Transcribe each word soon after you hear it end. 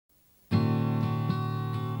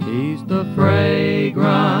He's the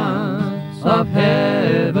fragrance of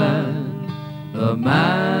heaven, the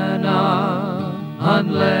manna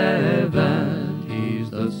unleavened. He's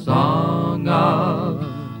the song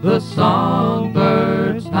of the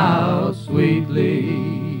songbirds, how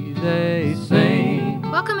sweetly they sing.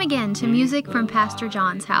 Welcome again to Music from Pastor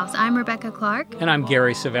John's House. I'm Rebecca Clark. And I'm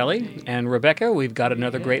Gary Savelli. And Rebecca, we've got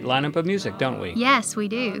another great lineup of music, don't we? Yes, we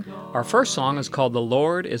do. Our first song is called The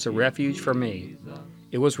Lord is a Refuge for Me.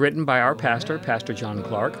 It was written by our pastor, Pastor John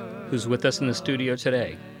Clark, who's with us in the studio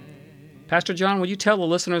today. Pastor John, would you tell the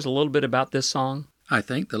listeners a little bit about this song? I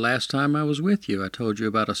think the last time I was with you, I told you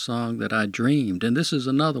about a song that I dreamed, and this is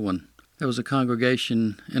another one. There was a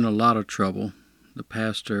congregation in a lot of trouble. The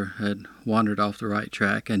pastor had wandered off the right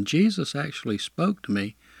track, and Jesus actually spoke to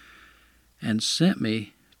me and sent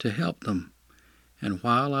me to help them. And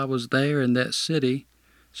while I was there in that city,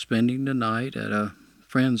 spending the night at a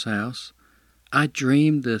friend's house, I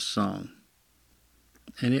dreamed this song.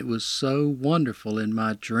 And it was so wonderful in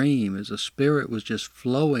my dream as the Spirit was just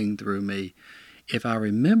flowing through me. If I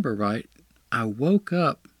remember right, I woke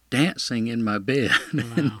up dancing in my bed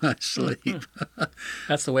in my sleep.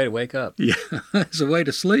 That's the way to wake up. Yeah, it's a way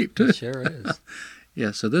to sleep, too. It sure is.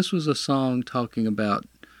 Yeah, so this was a song talking about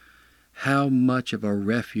how much of a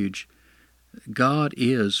refuge God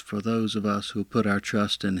is for those of us who put our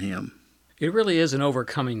trust in Him. It really is an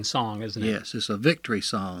overcoming song, isn't it? Yes, it's a victory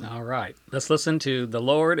song. All right. Let's listen to The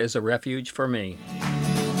Lord is a Refuge for Me.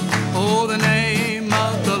 Oh, the name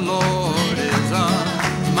of the Lord is a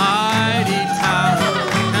mighty tower,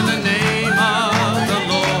 and the name of the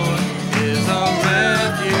Lord is a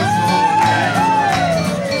refuge for me.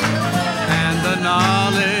 And the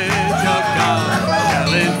knowledge of God shall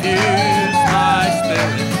infuse my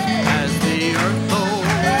spirit as the earth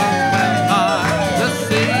overwhelmed by the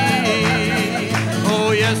sea.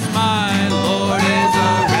 Oh, yes, my Lord is a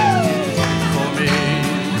refuge for me.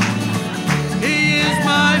 He is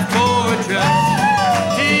my fortress.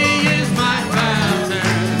 He is my fountain.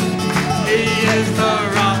 He is the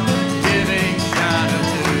rock giving shadow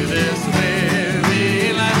to this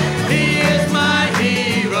weary land. He is my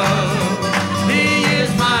hero. He is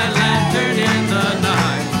my lantern in the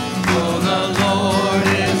night. Oh, the Lord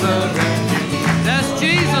is a refuge. That's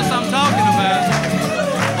Jesus I'm talking about.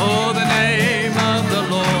 Oh, the name of the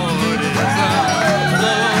Lord is a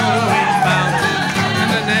flowing fountain, and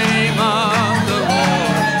the name of the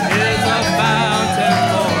Lord is a fountain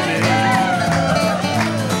for me,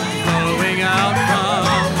 flowing out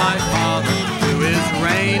from my Father, who is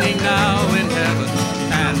reigning now in heaven,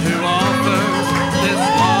 and who offers this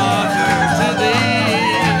water to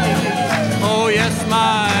thee. Oh, yes,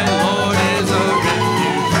 my Lord is a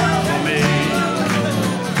refuge for me.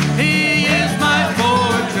 He is my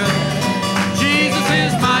fortress. Jesus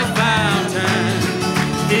is my fountain.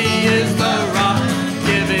 He is the rock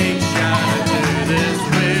giving shadow to this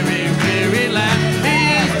weary, weary land.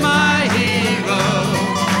 He is my hero.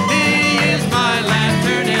 He is my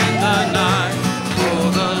lantern in the night.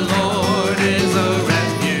 Oh, the Lord is a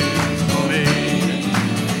refuge for me.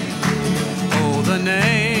 Oh, the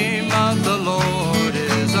name of the Lord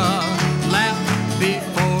is a lamp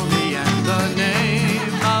before me, and the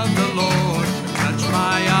name of the Lord touch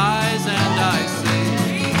my eyes and I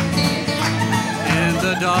see. In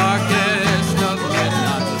the darkest of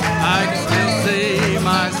midnight, I can still see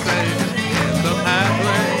my Savior. In the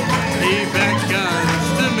pathway, He beckons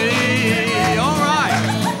to me. All right,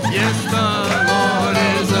 yes, the Lord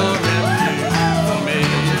is a refuge for me.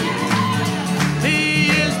 He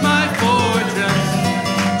is my fortress.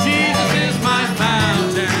 Jesus is my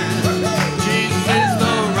fountain. Jesus is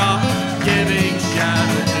the rock giving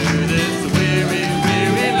shadow to this weary,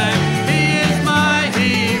 weary land. He is my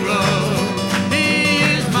hero. He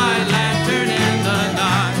is my lantern in the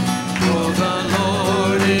night. Oh, the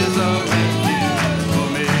Lord is a refuge for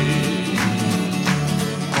me.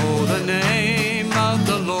 Oh, the name of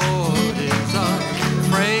the Lord is a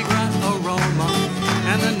fragrant aroma,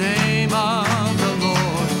 and the name of the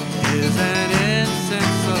Lord is an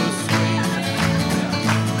incense so sweet.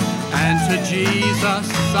 And to Jesus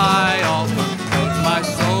I offer both my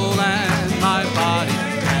soul and my body,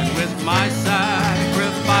 and with my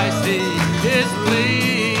sacrifice He is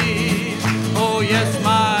pleased. Oh, yes,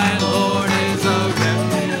 my Lord is a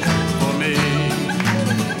refuge for me.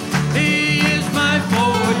 He is my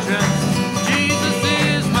fortress. Jesus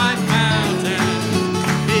is my fountain.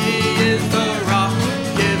 He is the rock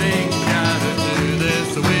giving shadow to this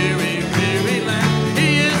weary, weary land. He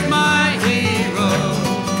is my hero.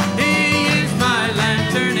 He is my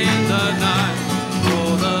lantern in the night.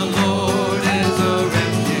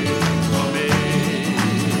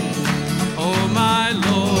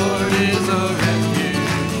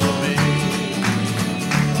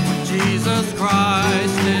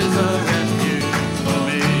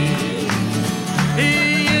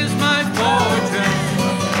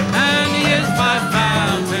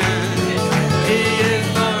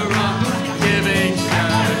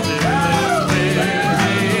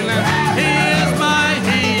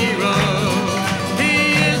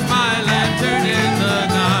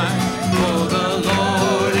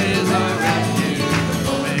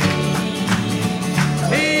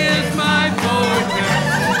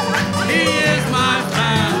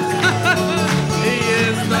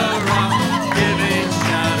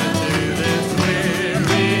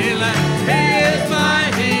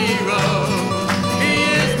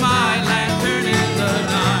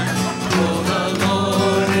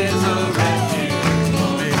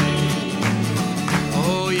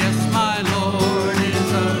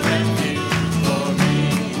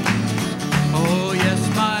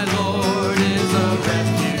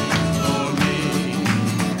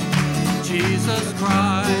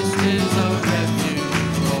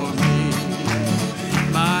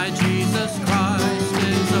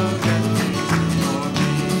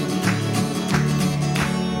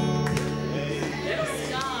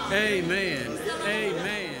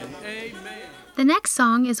 The next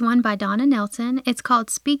song is one by Donna Nelson. It's called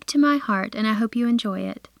Speak to My Heart, and I hope you enjoy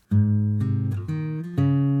it.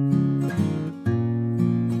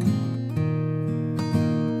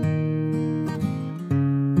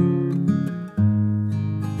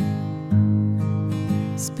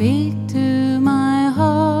 Speak to my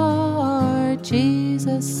heart,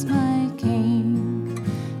 Jesus my King.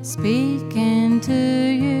 Speak into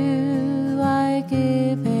you, I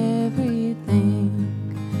give everything.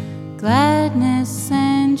 Gladness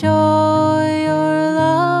and joy, your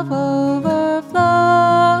love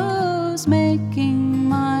overflows, making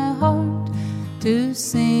my heart to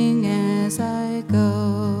sing as I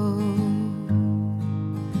go.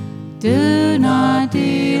 Do not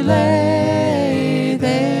delay,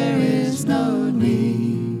 there is no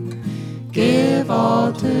need. Give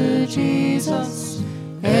all to Jesus,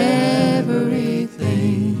 everything.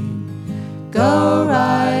 Go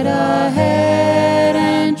right ahead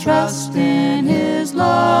and trust in His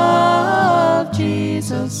love.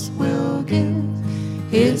 Jesus will give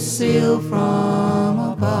His seal from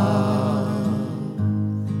above.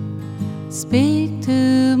 Speak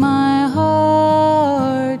to my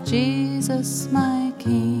heart, Jesus my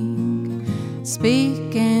King.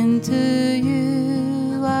 Speak into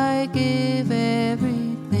you, I give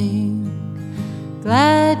everything.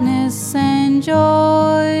 Gladness and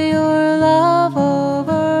joy, your love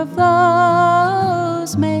overflows,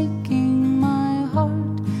 making my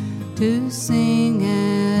heart to sing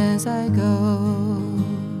as I go.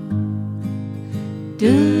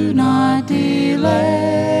 Do not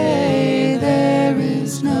delay, there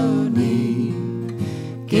is no need.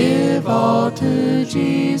 Give all to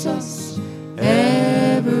Jesus,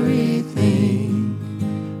 everything.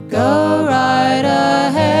 Go right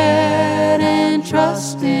ahead and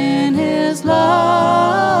trust in His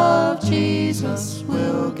love. Jesus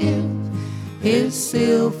will give His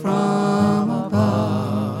seal from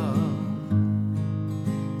above.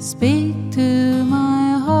 Speak to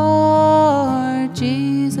my heart,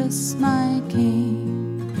 Jesus my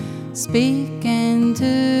King. Speak into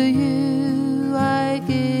you, I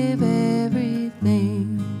give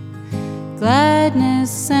everything.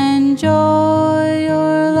 Gladness and joy,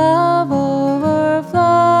 your love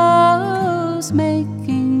overflows,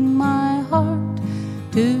 making my heart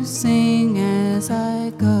to sing as I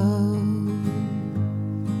go.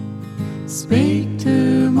 Speak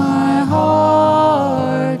to my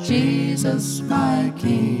heart, Jesus my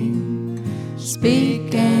King.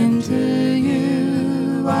 Speak into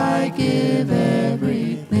you, I give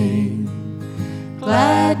everything.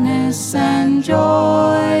 Gladness and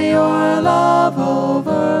joy, your love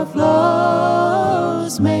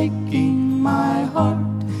overflows, making my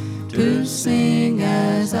heart to sing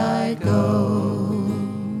as I go.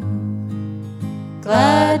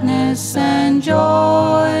 Gladness and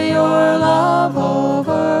joy, your love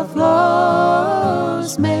overflows,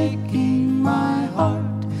 making my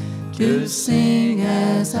heart to sing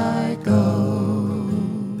as I go.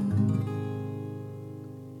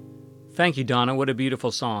 Thank you, Donna. What a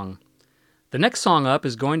beautiful song. The next song up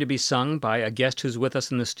is going to be sung by a guest who's with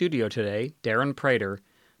us in the studio today, Darren Prater.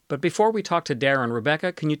 But before we talk to Darren,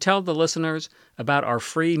 Rebecca, can you tell the listeners about our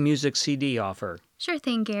free music CD offer? Sure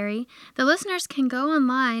thing, Gary. The listeners can go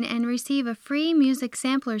online and receive a free music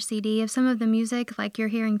sampler CD of some of the music like you're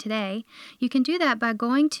hearing today. You can do that by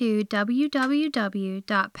going to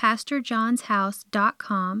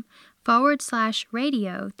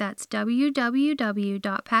www.pastorjohnshouse.com/radio. That's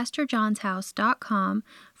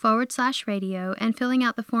www.pastorjohnshouse.com/radio and filling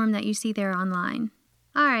out the form that you see there online.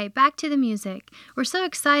 All right, back to the music. We're so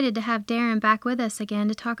excited to have Darren back with us again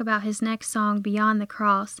to talk about his next song, Beyond the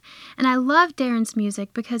Cross. And I love Darren's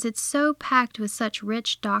music because it's so packed with such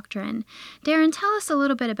rich doctrine. Darren, tell us a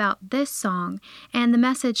little bit about this song and the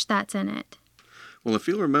message that's in it. Well, if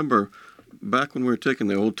you'll remember, back when we were taking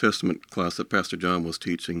the Old Testament class that Pastor John was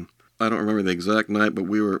teaching, I don't remember the exact night, but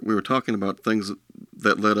we were talking about things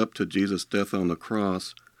that led up to Jesus' death on the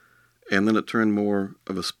cross. And then it turned more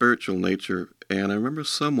of a spiritual nature. And I remember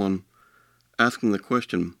someone asking the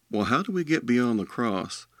question, well, how do we get beyond the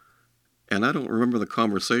cross? And I don't remember the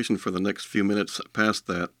conversation for the next few minutes past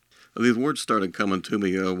that. These words started coming to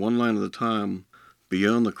me one line at a time.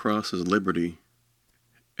 Beyond the cross is liberty.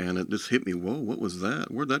 And it just hit me, whoa, what was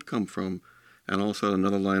that? Where'd that come from? And also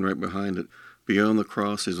another line right behind it. Beyond the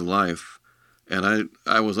cross is life. And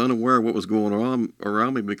I was unaware of what was going on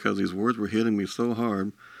around me because these words were hitting me so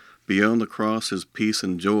hard. Beyond the cross is peace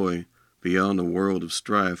and joy, beyond a world of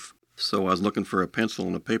strife. So I was looking for a pencil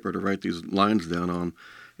and a paper to write these lines down on,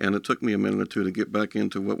 and it took me a minute or two to get back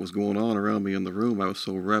into what was going on around me in the room. I was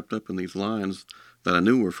so wrapped up in these lines that I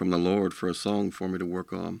knew were from the Lord for a song for me to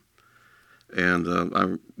work on. And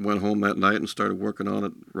I went home that night and started working on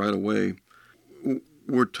it right away.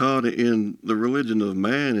 We're taught in the religion of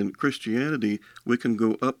man, in Christianity, we can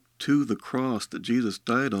go up to the cross that Jesus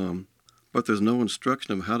died on, but there's no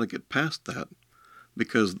instruction of how to get past that,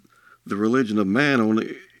 because the religion of man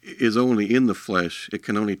is only in the flesh. It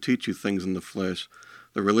can only teach you things in the flesh.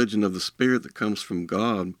 The religion of the Spirit that comes from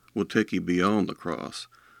God will take you beyond the cross.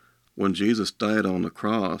 When Jesus died on the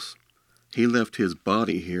cross, he left his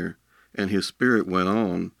body here, and his spirit went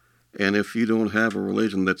on. And if you don't have a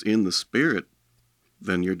religion that's in the Spirit,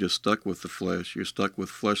 then you're just stuck with the flesh. You're stuck with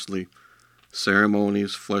fleshly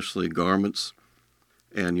ceremonies, fleshly garments,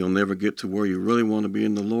 and you'll never get to where you really want to be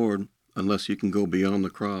in the Lord unless you can go beyond the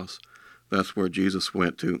cross. That's where Jesus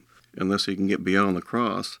went to, unless you can get beyond the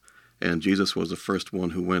cross. And Jesus was the first one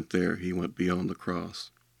who went there. He went beyond the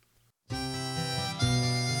cross.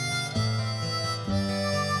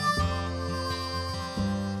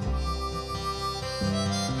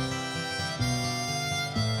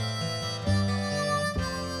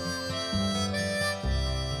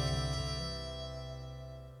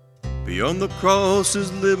 Beyond the cross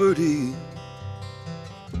is liberty.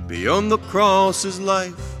 Beyond the cross is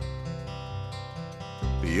life.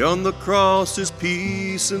 Beyond the cross is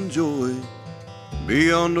peace and joy.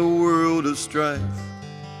 Beyond a world of strife.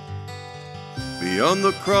 Beyond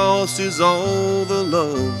the cross is all the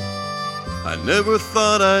love I never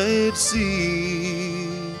thought I'd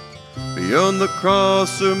see. Beyond the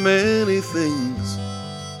cross are many things,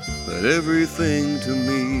 but everything to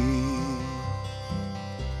me.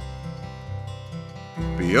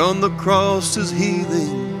 Beyond the cross is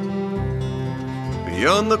healing.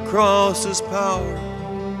 Beyond the cross is power.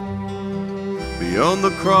 Beyond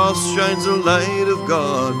the cross shines the light of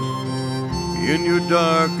God in your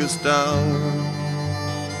darkest hour.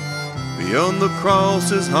 Beyond the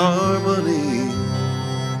cross is harmony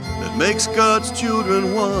that makes God's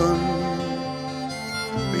children one.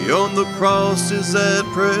 Beyond the cross is that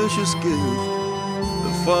precious gift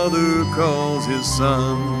the Father calls his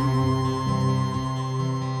Son.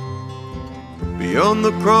 Beyond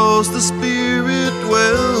the cross the Spirit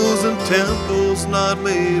dwells in temples not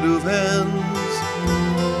made of hands,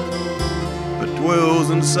 but dwells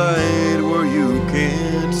inside where you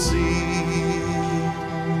can't see.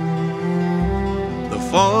 The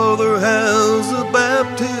Father has a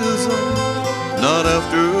baptism not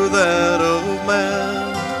after that of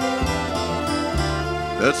man.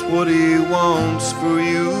 That's what he wants for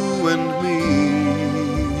you and me.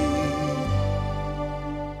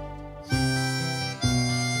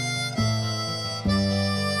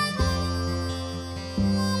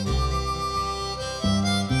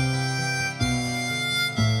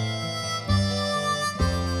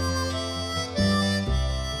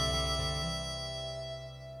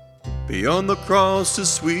 Beyond the cross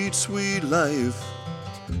is sweet, sweet life.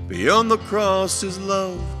 Beyond the cross is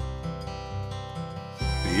love.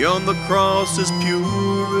 Beyond the cross is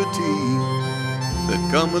purity that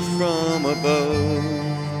cometh from above.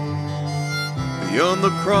 Beyond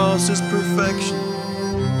the cross is perfection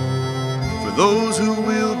for those who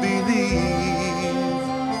will believe.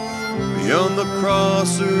 Beyond the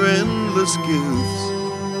cross are endless gifts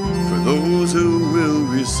for those who will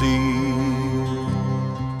receive.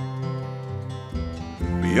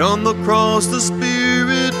 Beyond the cross the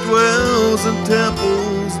Spirit dwells in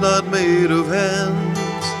temples not made of hands,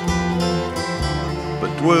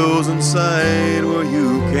 but dwells inside where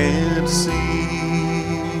you can't see.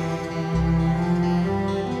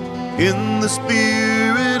 In the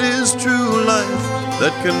Spirit is true life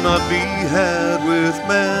that cannot be had with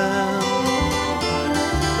man.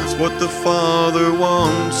 That's what the Father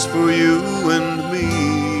wants for you and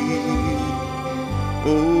me.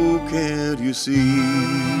 Oh, can't you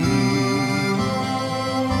see?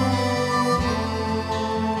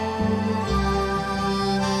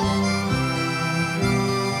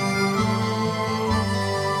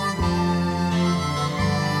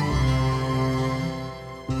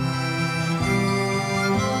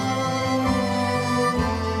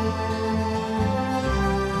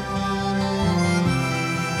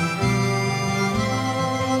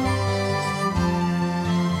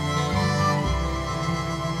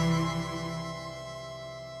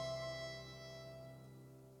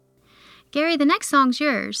 Gary, the next song's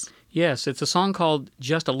yours. Yes, it's a song called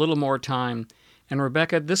Just a Little More Time. And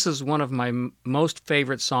Rebecca, this is one of my most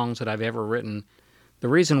favorite songs that I've ever written. The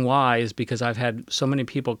reason why is because I've had so many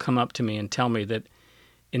people come up to me and tell me that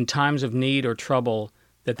in times of need or trouble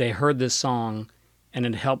that they heard this song and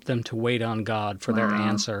it helped them to wait on God for their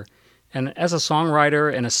answer. And as a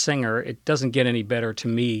songwriter and a singer, it doesn't get any better to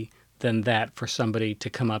me than that for somebody to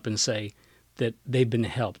come up and say, that they've been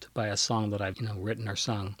helped by a song that I've written or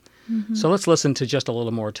sung. Mm-hmm. So let's listen to Just a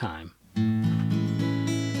Little More Time.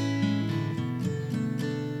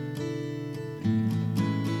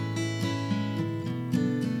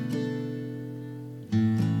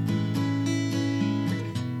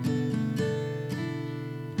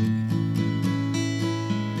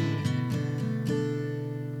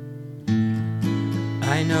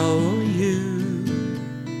 I know you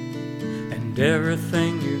and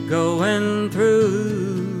everything you're going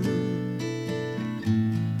through,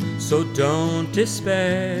 so don't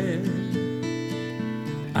despair.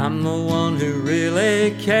 I'm the one who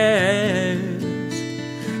really cares.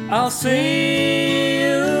 I'll see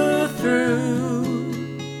you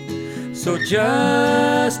through, so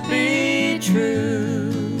just be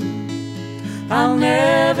true. I'll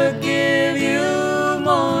never give you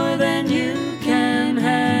more than you can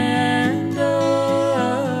handle.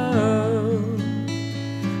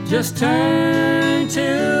 Just turn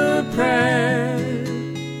to prayer,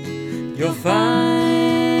 you'll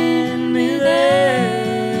find me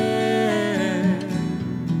there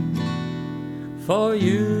for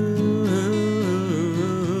you,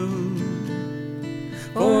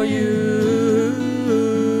 for you.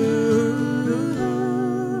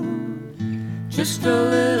 Just a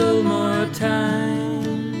little more time,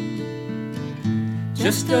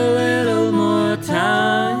 just a little more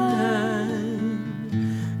time,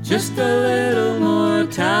 just a little more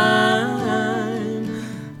time.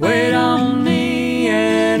 Wait on me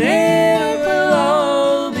and it will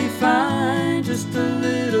all be fine. Just a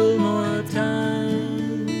little more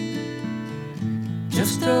time,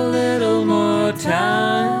 just a little more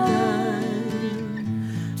time,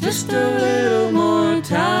 just a little more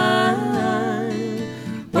time.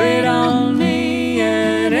 Wait on me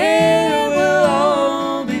and it will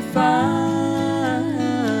all be fine.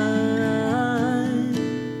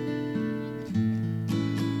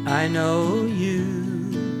 I know you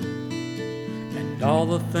and all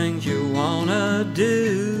the things you wanna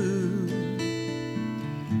do.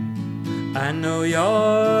 I know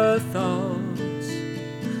your thoughts,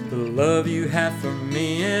 the love you have for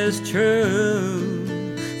me is true.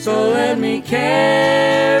 So let me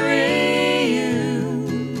carry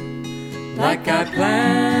like I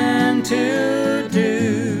plan to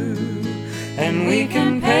do, and we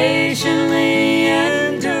can patiently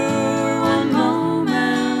endure one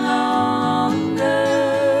moment longer,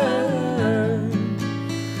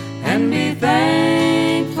 and be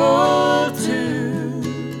thankful too,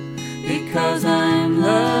 because I'm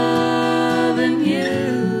loving you.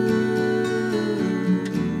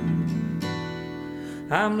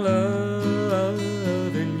 I'm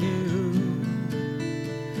loving you.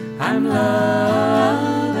 I'm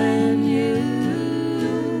loving you.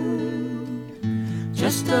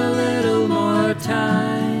 Just a little more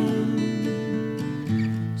time,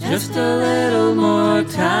 just a little more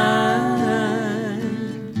time,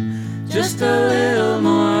 just a little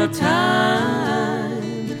more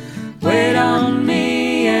time. Wait on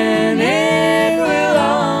me and it will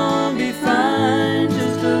all be fine.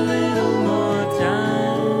 Just a little more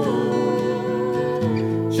time,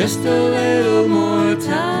 just a little more time.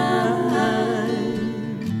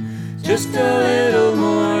 Just a little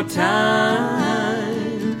more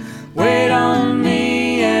time. Wait on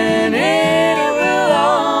me and it will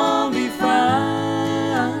all be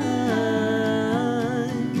fine.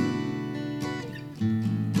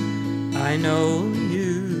 I know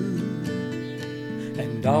you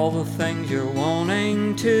and all the things you're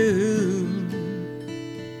wanting to,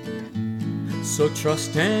 so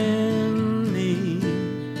trust in me.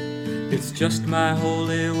 It's just my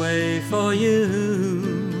holy way for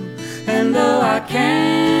you. And though I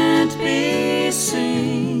can't be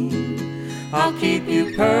seen, I'll keep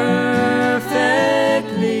you perfectly.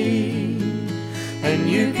 And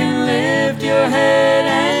you can lift your head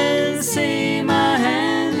and see my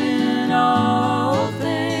hand in all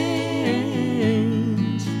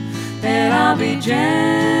things. And I'll be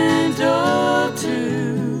gentle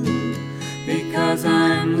too, because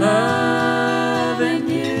I'm loving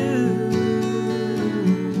you.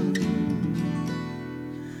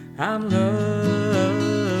 I'm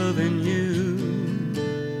loving you.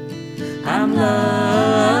 I'm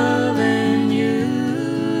loving you.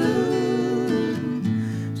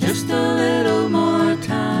 Just a little more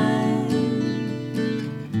time,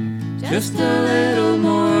 just a little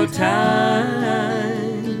more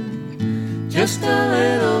time, just a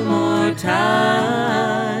little more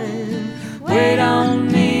time. Wait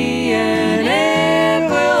on me and it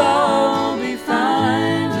will all be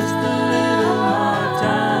fine. Just a little more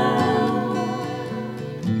time,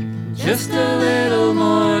 just a little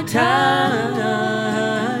more time,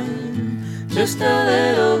 just a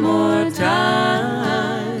little more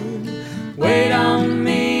time. Wait on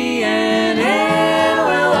me and it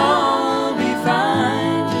will all be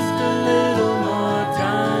fine. Just a little more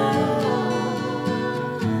time.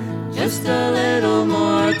 Just a little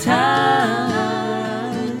more time.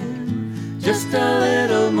 Just a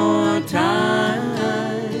little more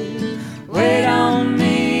time. Wait on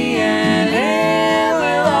me and it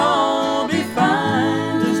will all be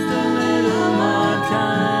fine. Just a little more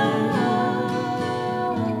time.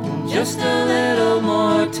 Just a little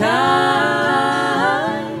more time.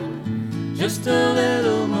 Just a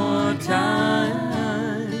little more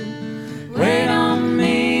time. Wait on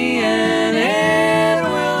me and it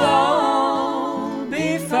will all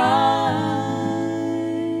be fine.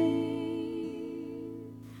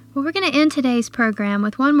 Well, we're going to end today's program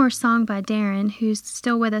with one more song by Darren, who's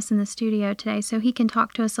still with us in the studio today, so he can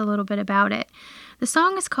talk to us a little bit about it. The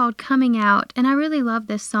song is called Coming Out, and I really love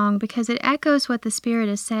this song because it echoes what the Spirit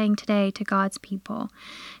is saying today to God's people.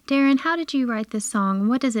 Darren, how did you write this song?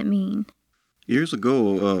 What does it mean? Years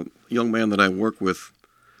ago, a young man that I work with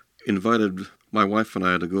invited my wife and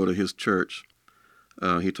I to go to his church.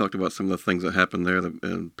 He talked about some of the things that happened there,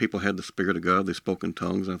 and people had the Spirit of God. They spoke in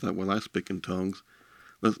tongues. And I thought, well, I speak in tongues.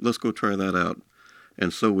 Let's go try that out.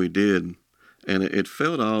 And so we did. And it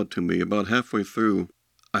felt odd to me. About halfway through,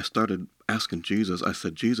 I started asking Jesus. I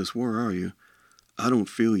said, Jesus, where are you? I don't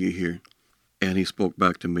feel you here. And he spoke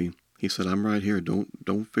back to me. He said, I'm right here.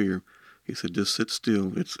 Don't fear. He said, just sit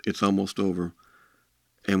still. It's almost over.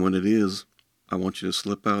 And when it is, I want you to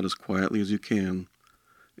slip out as quietly as you can.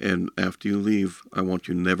 And after you leave, I want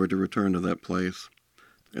you never to return to that place.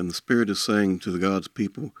 And the Spirit is saying to the God's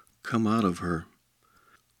people, come out of her.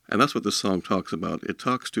 And that's what this song talks about. It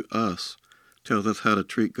talks to us, tells us how to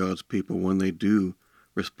treat God's people when they do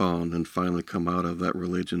respond and finally come out of that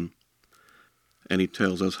religion. And he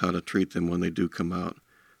tells us how to treat them when they do come out.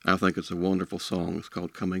 I think it's a wonderful song. It's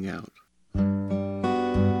called Coming Out.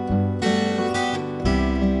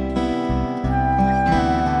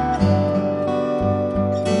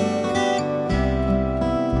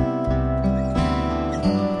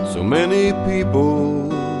 So many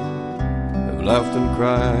people have laughed and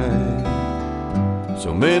cried.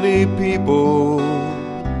 So many people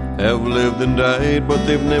have lived and died, but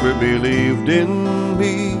they've never believed in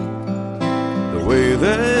me the way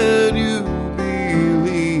that you believe.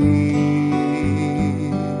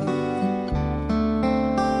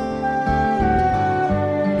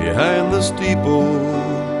 Behind the steeple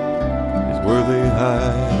is where they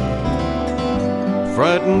hide.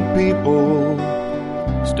 Frightened people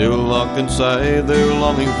still locked inside, they're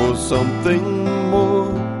longing for something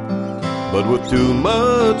more, but with too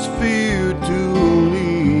much fear to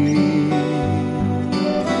leave.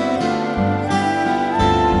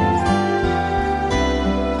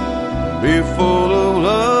 Be full of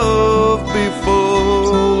love, be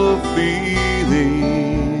full of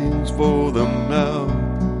feelings for them now.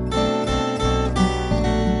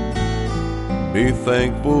 Be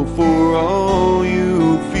thankful for all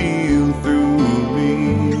you feel through me.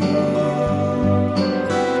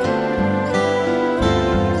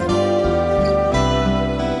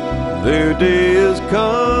 Their day is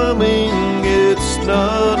coming, it's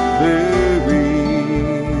not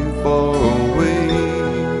very far away.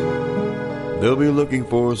 They'll be looking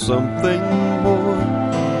for something more,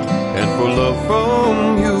 and for love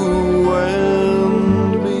from you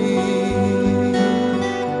and me.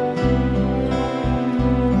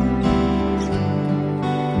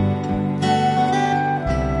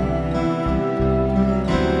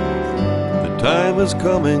 The time is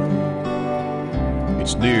coming,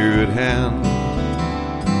 it's near at hand,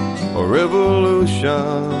 a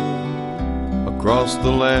revolution across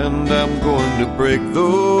the land. I'm going to break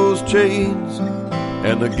those chains,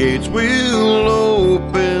 and the gates will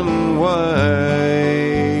open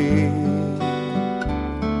wide.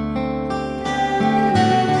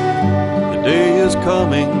 The day is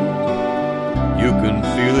coming, you can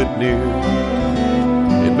feel it near.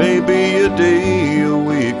 It may be a day, a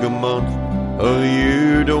week, a month, a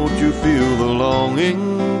year. Don't you feel the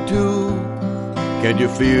longing too? Can you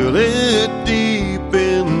feel it deep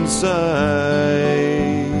inside?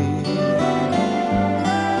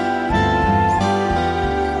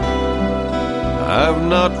 I've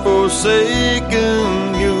not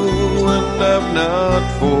forsaken you, and I've not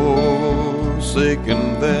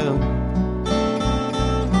forsaken them.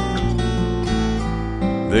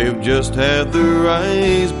 They've just had their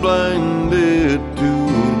eyes blinded to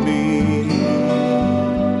me.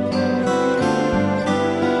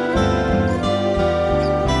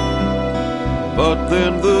 But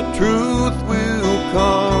then the truth will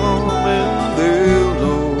come, and they'll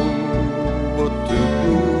know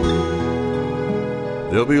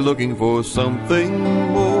They'll be looking for something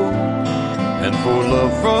more, and for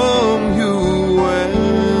love from you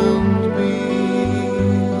and me.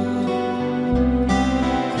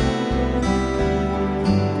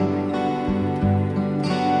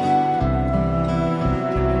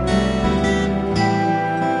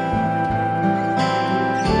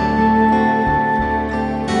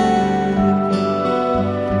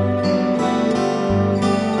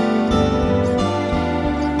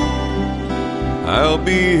 I'll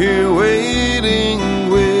be here waiting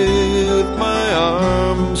with my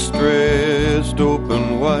arms stretched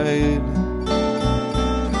open wide,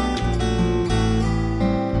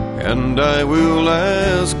 and I will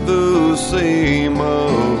ask the same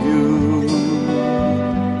of you.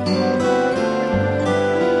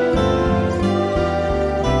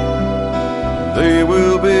 They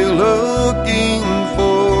will be looking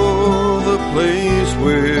for the place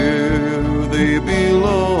where they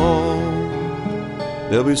belong.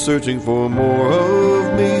 They'll be searching for more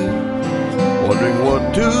of me, wondering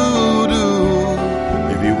what to do.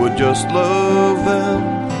 If you would just love them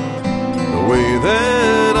the way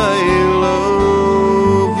that I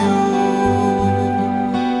love you.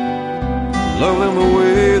 Love them the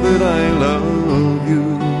way that I love you.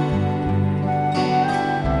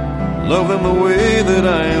 Love them the way that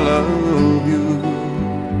I love you.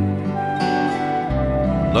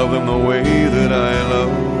 Love them the way that I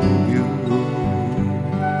love you.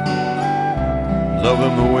 Love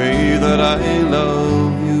them the way that I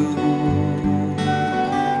love you.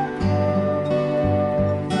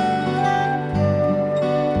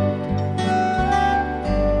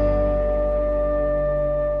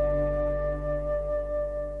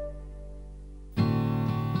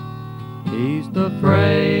 He's the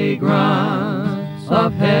fragrance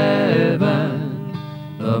of heaven,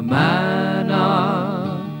 the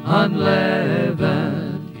manna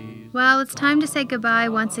unleavened. Well, it's time to say goodbye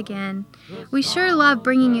once again. We sure love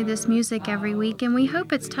bringing you this music every week, and we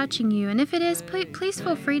hope it's touching you. And if it is, please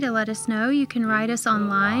feel free to let us know. You can write us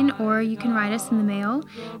online, or you can write us in the mail,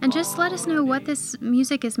 and just let us know what this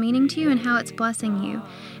music is meaning to you and how it's blessing you.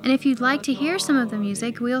 And if you'd like to hear some of the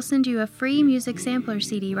music, we'll send you a free music sampler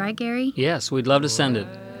CD, right, Gary? Yes, we'd love to send it.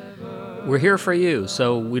 We're here for you,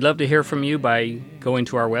 so we'd love to hear from you by going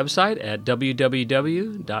to our website at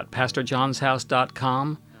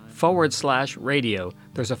www.pastorjohnshouse.com/radio.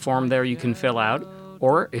 There's a form there you can fill out,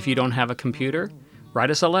 or if you don't have a computer,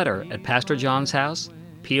 write us a letter at Pastor John's House,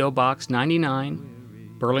 P.O. Box 99,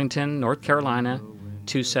 Burlington, North Carolina,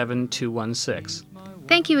 27216.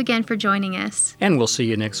 Thank you again for joining us. And we'll see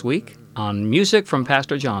you next week on Music from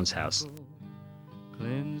Pastor John's House.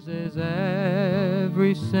 Cleanses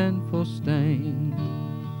every sinful stain.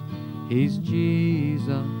 He's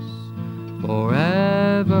Jesus,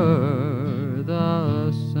 forever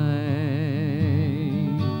the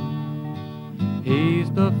same.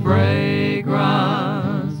 He's the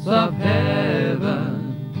fragrance of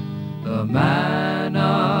heaven, the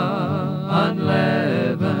manna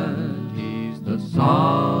unleavened. He's the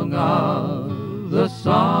song of the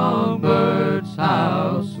songbirds,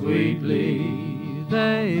 how sweetly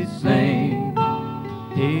they sing.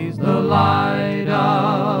 He's the light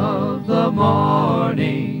of the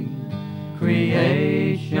morning,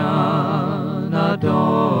 creation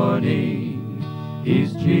adorning.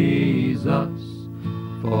 He's Jesus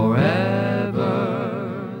forever.